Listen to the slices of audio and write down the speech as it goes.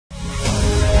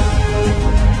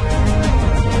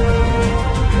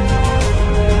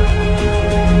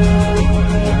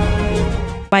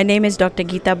My name is Dr.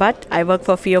 Geeta Bhat. I work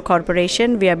for FIO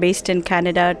Corporation. We are based in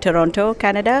Canada, Toronto,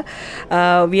 Canada.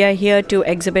 We are here to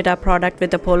exhibit our product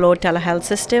with Apollo telehealth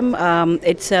system.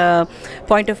 It's a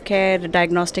point-of-care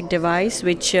diagnostic device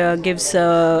which gives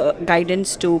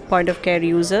guidance to point-of-care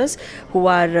users who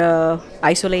are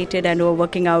isolated and who are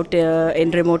working out in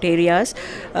remote areas.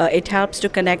 It helps to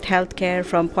connect healthcare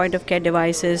from point-of-care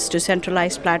devices to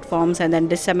centralized platforms and then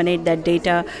disseminate that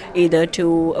data either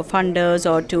to funders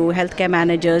or to healthcare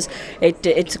managers.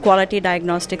 It's quality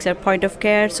diagnostics at point of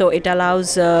care, so it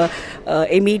allows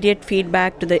immediate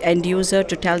feedback to the end user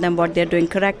to tell them what they're doing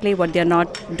correctly, what they're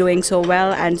not doing so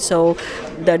well, and so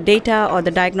the data or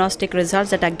the diagnostic results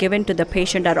that are given to the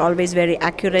patient are always very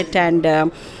accurate and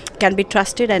can be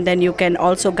trusted, and then you can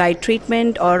also guide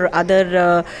treatment or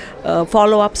other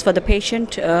follow-ups for the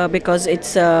patient because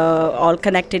it's all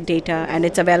connected data and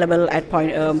it's available at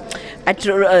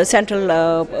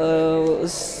central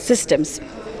systems.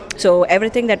 So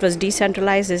everything that was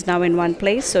decentralized is now in one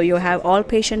place. So you have all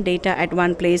patient data at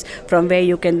one place from where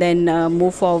you can then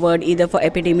move forward either for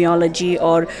epidemiology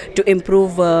or to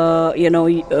improve,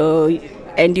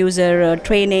 end user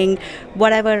training,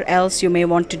 whatever else you may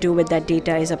want to do with that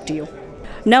data is up to you.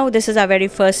 No, this is our very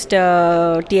first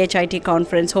THIT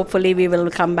conference. Hopefully we will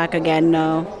come back again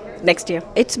next year.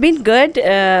 It's been good,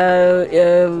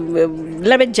 a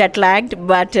little bit jet lagged,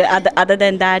 but other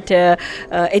than that,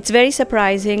 it's very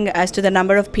surprising as to the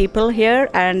number of people here,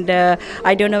 and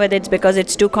I don't know whether it's because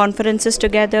it's two conferences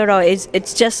together or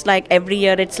it's just like every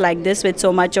year it's like this with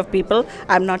so much of people.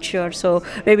 I'm not sure, so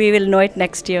maybe we'll know it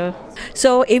next year.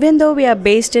 So even though we are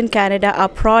based in Canada, our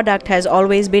product has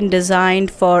always been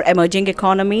designed for emerging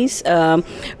economies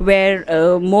where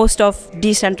most of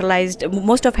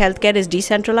healthcare is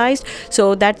decentralized.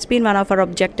 So that's been one of our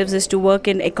objectives, is to work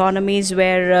in economies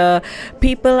where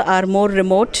people are more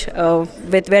remote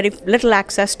with very little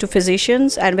access to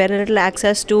physicians and very little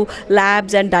access to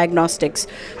labs and diagnostics.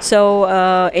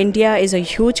 So India is a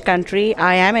huge country.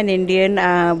 I am an Indian,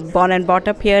 born and brought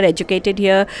up here, educated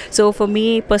here. So for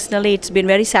me personally, it's been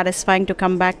very satisfying to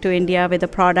come back to India with a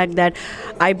product that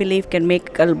I believe can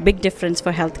make a big difference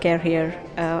for healthcare here.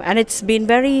 And it's been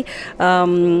very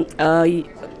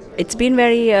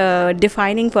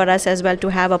defining for us as well to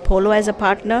have Apollo as a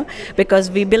partner, because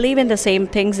we believe in the same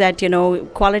things, that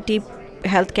quality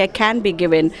healthcare can be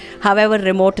given however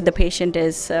remote the patient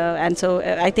is, and so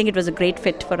I think it was a great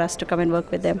fit for us to come and work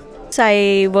with them. So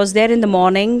I was there in the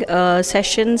morning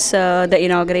sessions, the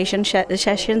inauguration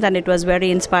sessions, and it was very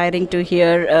inspiring to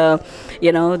hear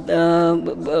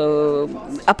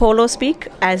Apollo speak,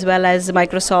 as well as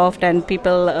Microsoft and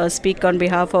people speak on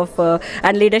behalf of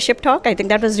and leadership talk. I think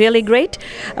that was really great,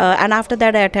 and after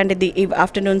that I attended the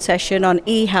afternoon session on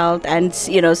e-health, and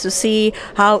to see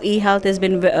how e-health has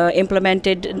been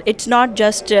implemented. It's not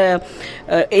just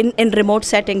in remote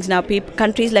settings now.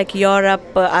 Countries like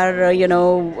Europe are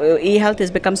e-health has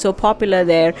become so popular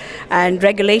there, and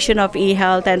regulation of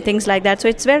e-health and things like that. So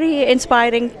it's very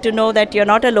inspiring to know that you're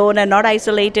not alone and not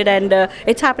isolated, and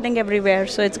it's happening everywhere.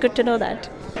 So it's good to know that.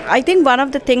 I think one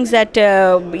of the things that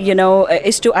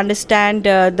is to understand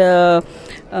the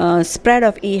spread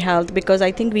of e-health, because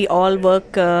I think we all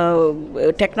work,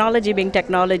 technology being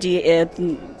technology,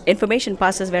 information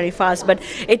passes very fast, but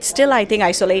it's still, I think,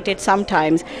 isolated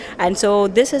sometimes. And so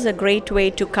this is a great way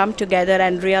to come together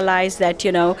and realize that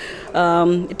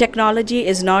technology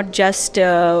is not just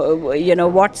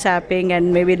WhatsApping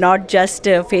and maybe not just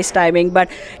FaceTiming, but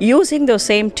using those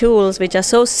same tools which are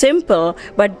so simple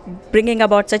but bringing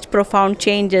about such profound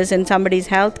changes in somebody's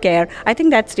healthcare. I think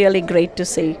that's really great to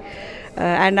see.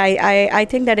 And I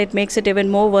think that it makes it even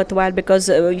more worthwhile, because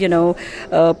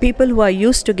people who are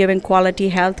used to giving quality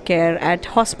health care at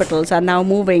hospitals are now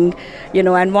moving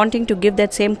and wanting to give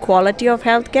that same quality of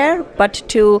health care, but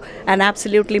to an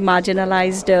absolutely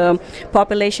marginalized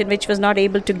population which was not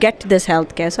able to get this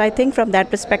health care. So I think from that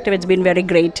perspective it's been very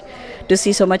great to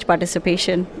see so much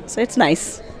participation. So it's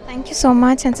nice. Thank you so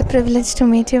much, and it's a privilege to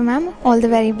meet you, ma'am. All the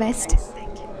very best.